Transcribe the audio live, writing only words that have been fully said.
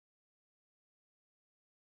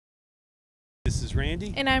is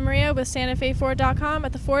Randy. And I'm Maria with SantaFe4.com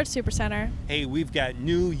at the Ford Supercenter. Hey, we've got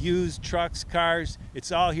new, used trucks, cars.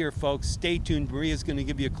 It's all here, folks. Stay tuned. Maria's going to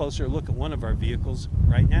give you a closer look at one of our vehicles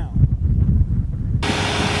right now.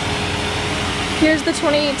 Here's the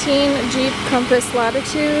 2018 Jeep Compass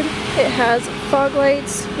Latitude. It has fog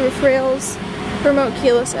lights, roof rails, remote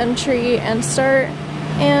keyless entry and start,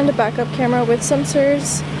 and a backup camera with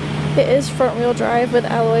sensors. It is front-wheel drive with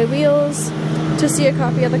alloy wheels. To see a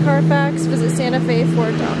copy of the Carfax, visit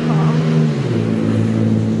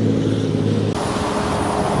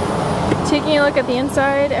SantaFe4.com. Taking a look at the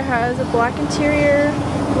inside, it has a black interior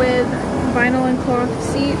with vinyl and cloth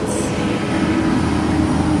seats,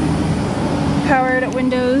 powered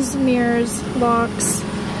windows, mirrors, locks,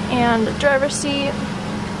 and driver's seat.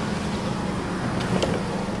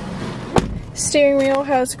 Steering wheel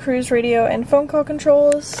has cruise radio and phone call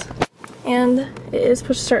controls, and it is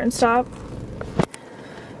push start and stop.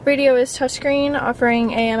 Radio is touchscreen,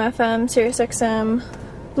 offering AM, FM, Sirius XM,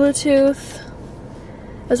 Bluetooth,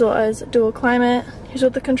 as well as dual climate. Here's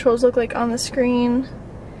what the controls look like on the screen,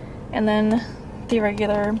 and then the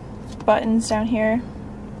regular buttons down here.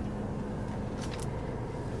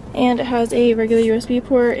 And it has a regular USB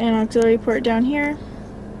port and auxiliary port down here.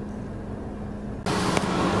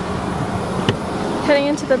 Heading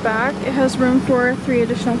into the back, it has room for 3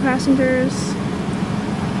 additional passengers,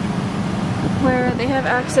 where they have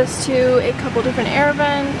access to a couple different air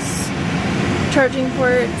vents, charging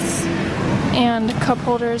ports, and cup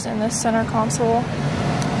holders in the center console.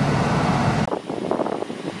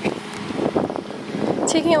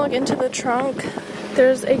 Taking a look into the trunk,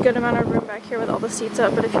 there's a good amount of room back here with all the seats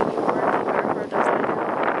up, but if you need more, the back row does lay down.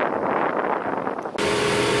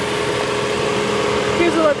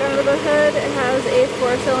 Here's a look under the hood. It has a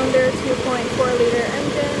 4-cylinder, 2.4-liter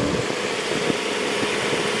engine.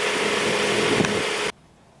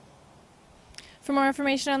 For more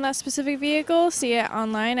information on that specific vehicle, see it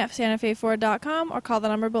online at SantaFe4.com or call the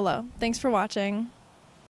number below. Thanks for watching.